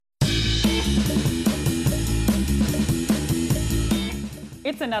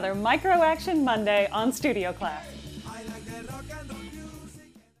It's another Micro Action Monday on Studio Class.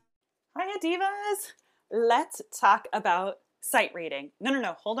 Hiya, divas. Let's talk about sight reading.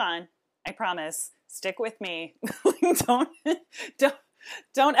 No, hold on. I promise. Stick with me.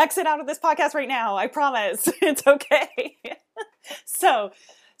 Don't exit out of this podcast right now. I promise. It's okay. So,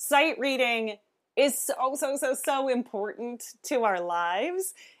 sight reading is so important to our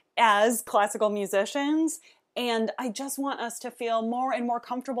lives as classical musicians. And I just want us to feel more and more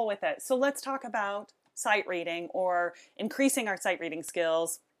comfortable with it. So let's talk about sight reading or increasing our sight reading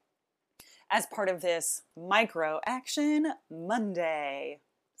skills as part of this Micro Action Monday.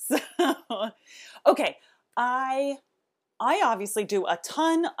 So, okay, I obviously do a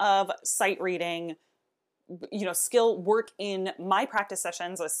ton of sight reading, skill work in my practice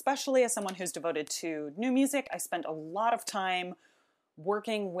sessions, especially as someone who's devoted to new music. I spend a lot of time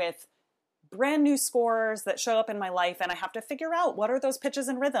working with brand new scores that show up in my life, and I have to figure out what are those pitches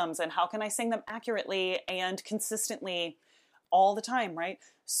and rhythms and how can I sing them accurately and consistently all the time, right?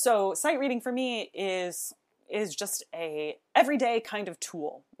 So sight reading for me is just a everyday kind of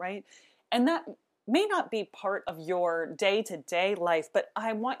tool, right? And that may not be part of your day-to-day life, but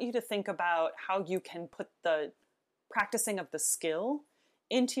I want you to think about how you can put the practicing of the skill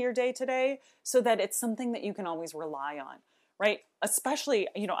into your day-to-day so that it's something that you can always rely on. Right? Especially,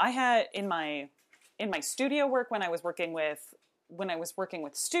 I had in my studio work when I was working with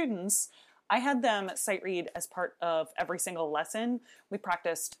students, I had them sight read as part of every single lesson. We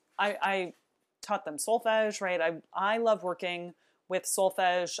practiced. I taught them solfege. Right? I love working with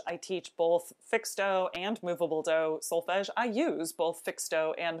solfege. I teach both fixed do and movable do solfege. I use both fixed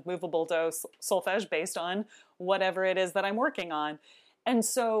do and movable do solfege based on whatever it is that I'm working on, and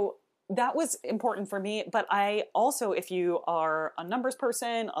so that was important for me, but I also, if you are a numbers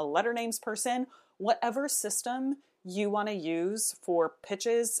person, a letter names person, whatever system you want to use for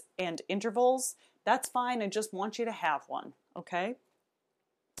pitches and intervals, that's fine. I just want you to have one, okay?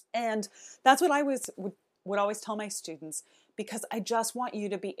 And that's what I would always tell my students, because I just want you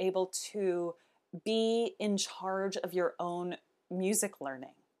to be able to be in charge of your own music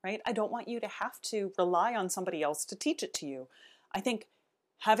learning, right? I don't want you to have to rely on somebody else to teach it to you. I think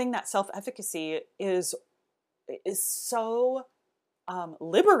having that self-efficacy is so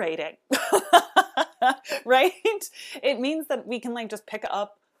liberating, right? It means that we can just pick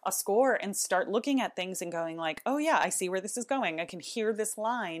up a score and start looking at things and going oh yeah, I see where this is going. I can hear this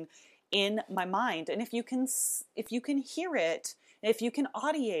line in my mind. And if you can hear it, if you can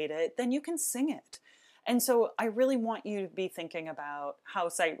audiate it, then you can sing it. And so I really want you to be thinking about how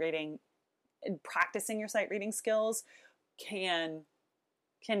sight reading and practicing your sight reading skills can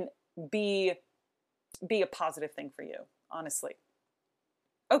be a positive thing for you, honestly.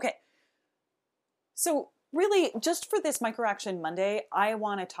 Okay. So really, just for this Micro Action Monday, I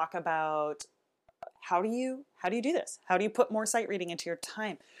want to talk about how do you do this? How do you put more sight reading into your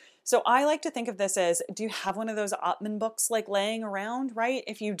time? So I like to think of this as, do you have one of those Ottman books laying around, right?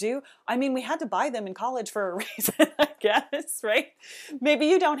 If you do, we had to buy them in college for a reason, I guess, right? Maybe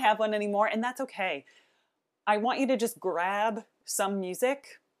you don't have one anymore, and that's okay. I want you to just grab some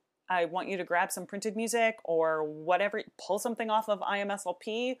music. I want you to grab some printed music or whatever, pull something off of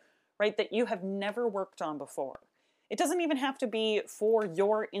IMSLP, right, that you have never worked on before. It doesn't even have to be for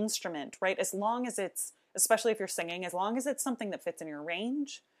your instrument, right? As long as it's, especially if you're singing, as long as it's something that fits in your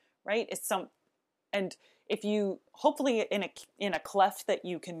range, right? And if you, hopefully in a clef that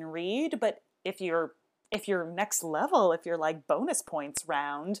you can read, but if you're next level, if you're bonus points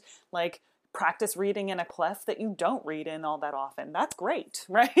round, practice reading in a clef that you don't read in all that often. That's great,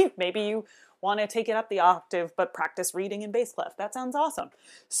 right? Maybe you want to take it up the octave, but practice reading in bass clef. That sounds awesome.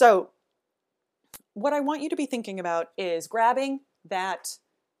 So what I want you to be thinking about is grabbing that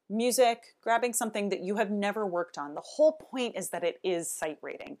music, grabbing something that you have never worked on. The whole point is that it is sight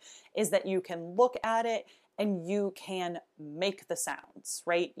reading, is that you can look at it and you can make the sounds,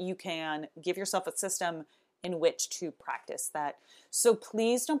 right? You can give yourself a system in which to practice that. So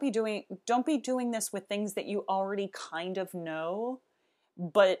please don't be doing this with things that you already kind of know,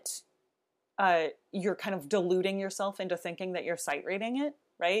 but you're kind of deluding yourself into thinking that you're sight reading it,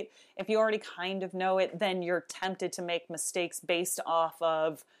 right? If you already kind of know it, then you're tempted to make mistakes based off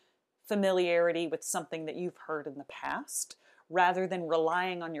of familiarity with something that you've heard in the past, rather than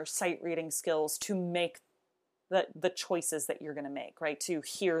relying on your sight reading skills to make the choices that you're going to make, right? To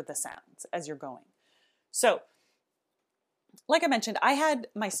hear the sounds as you're going. So, like I mentioned, I had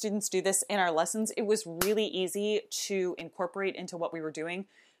my students do this in our lessons. It was really easy to incorporate into what we were doing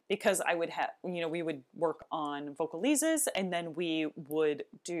because I would have, we would work on vocalises, and then we would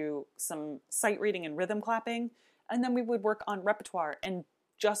do some sight reading and rhythm clapping, and then we would work on repertoire. And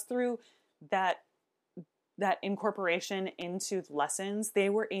just through that incorporation into lessons, they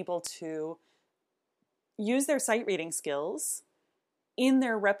were able to use their sight reading skills in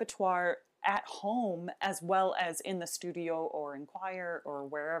their repertoire at home, as well as in the studio or in choir or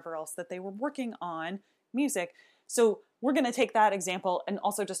wherever else that they were working on music. So we're going to take that example and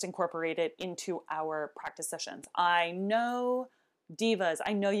also just incorporate it into our practice sessions. I know, divas,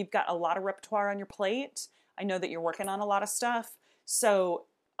 I know you've got a lot of repertoire on your plate. I know that you're working on a lot of stuff. So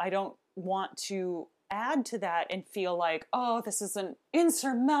I don't want to add to that and feel like, oh, this is an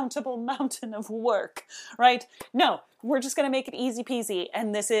insurmountable mountain of work, right? No, we're just going to make it easy peasy.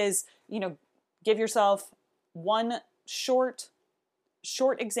 And this is, give yourself one short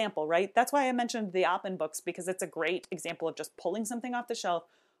example, right? That's why I mentioned the Oppen books, because it's a great example of just pulling something off the shelf,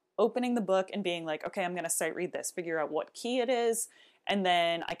 opening the book and being like, okay, I'm going to sight read this, figure out what key it is, and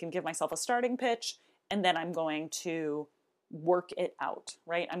then I can give myself a starting pitch, and then I'm going to work it out,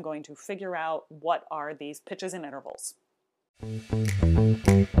 right? I'm going to figure out what are these pitches and intervals.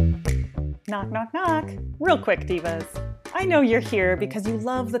 Knock, knock, knock. Real quick, divas. I know you're here because you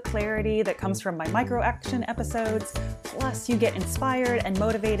love the clarity that comes from my micro action episodes. Plus, you get inspired and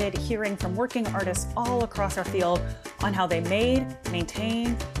motivated hearing from working artists all across our field on how they made,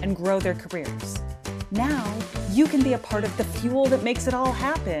 maintain, and grow their careers. Now, you can be a part of the fuel that makes it all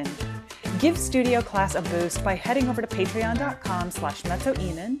happen. Give Studio Class a boost by heading over to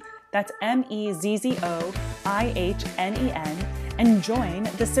patreon.com/mezzoinen, that's MEZZOIHNEN, and join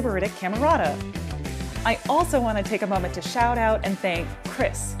the Sybaritic Camerata. I also want to take a moment to shout out and thank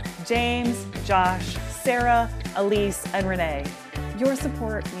Chris, James, Josh, Sarah, Elise, and Renee. Your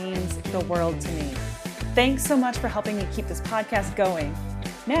support means the world to me. Thanks so much for helping me keep this podcast going.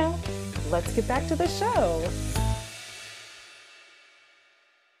 Now, let's get back to the show.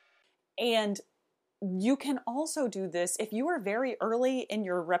 And you can also do this if you are very early in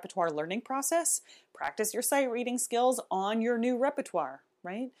your repertoire learning process. Practice your sight reading skills on your new repertoire,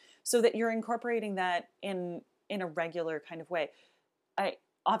 right? So that you're incorporating that in a regular kind of way.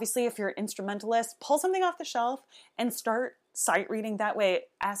 Obviously, if you're an instrumentalist, pull something off the shelf and start sight reading that way.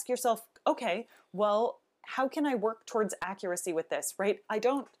 Ask yourself, okay, well, how can I work towards accuracy with this, right?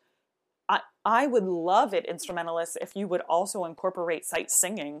 I would love it, instrumentalists, if you would also incorporate sight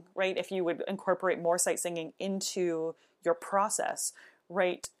singing, right? If you would incorporate more sight singing into your process,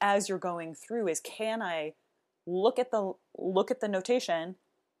 right? As you're going through, is can I look at the notation,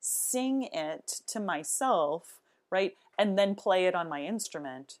 sing it to myself, right? And then play it on my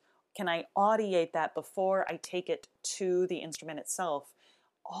instrument. Can I audiate that before I take it to the instrument itself?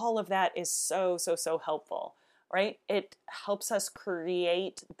 All of that is so, so, so helpful. Right? It helps us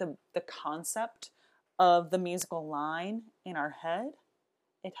create the concept of the musical line in our head.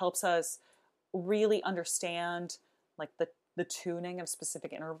 It helps us really understand like the tuning of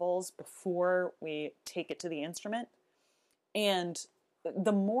specific intervals before we take it to the instrument. And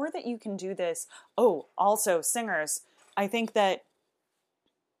the more that you can do this, also singers, I think that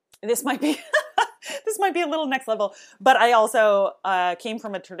this might be this might be a little next level, but I also came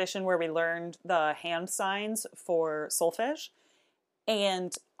from a tradition where we learned the hand signs for solfege.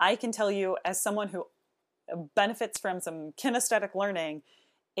 And I can tell you, as someone who benefits from some kinesthetic learning,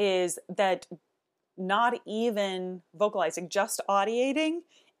 is that not even vocalizing, just audiating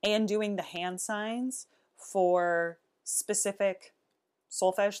and doing the hand signs for specific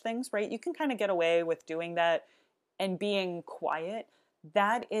solfege things, right? You can kind of get away with doing that and being quiet.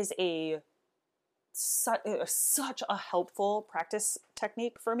 That is such a helpful practice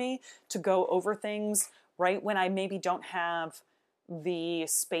technique for me to go over things right when I maybe don't have the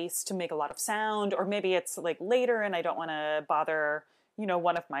space to make a lot of sound, or maybe it's like later and I don't want to bother,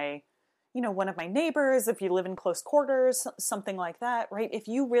 one of my neighbors, if you live in close quarters, something like that, right? If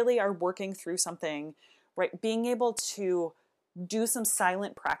you really are working through something, right, being able to do some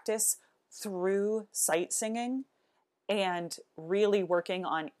silent practice through sight singing and really working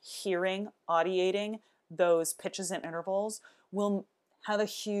on hearing, audiating those pitches and intervals will have a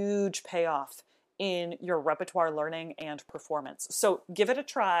huge payoff in your repertoire learning and performance. So give it a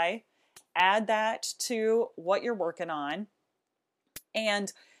try. Add that to what you're working on.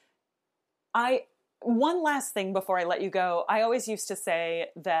 And one last thing before I let you go, I always used to say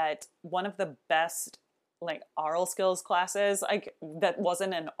that one of the best oral skills classes, that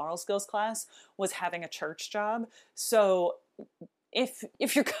wasn't an oral skills class, was having a church job. So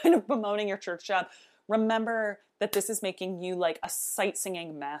if you're kind of bemoaning your church job, remember that this is making you like a sight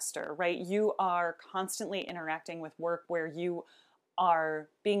singing master, right? You are constantly interacting with work where you are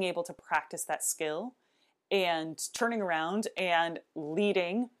being able to practice that skill and turning around and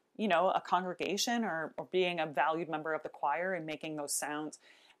leading, a congregation or being a valued member of the choir and making those sounds.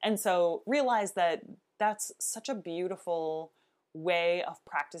 And so realize that that's such a beautiful way of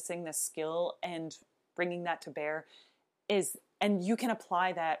practicing this skill and bringing that to bear and you can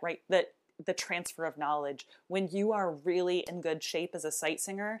apply that, right? The transfer of knowledge. When you are really in good shape as a sight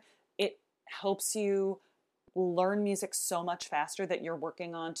singer, it helps you learn music so much faster that you're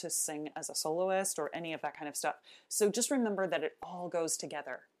working on to sing as a soloist or any of that kind of stuff. So just remember that it all goes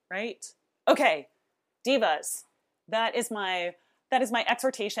together, right? Okay, divas. That is my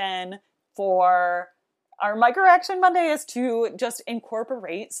exhortation for our Micro Action Monday, is to just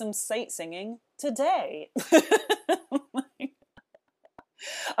incorporate some sight singing today.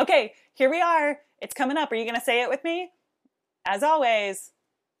 Okay, here we are. It's coming up. Are you going to say it with me? As always,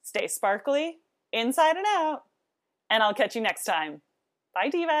 stay sparkly, inside and out, and I'll catch you next time. Bye,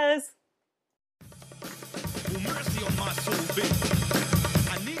 divas.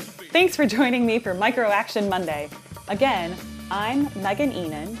 Thanks for joining me for Micro Action Monday. Again, I'm Megan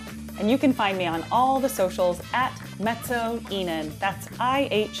Ihnen, and you can find me on all the socials at Mezzo Ihnen. That's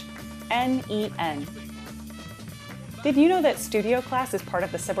IHNEN. Did you know that studio class is part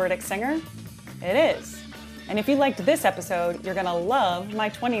of the Sybaritic Singer? It is. And if you liked this episode, you're going to love my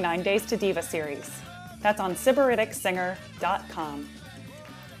 29 Days to Diva series. That's on SybariticSinger.com.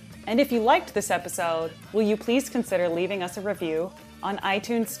 And if you liked this episode, will you please consider leaving us a review on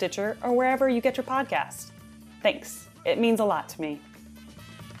iTunes, Stitcher, or wherever you get your podcast? Thanks. It means a lot to me.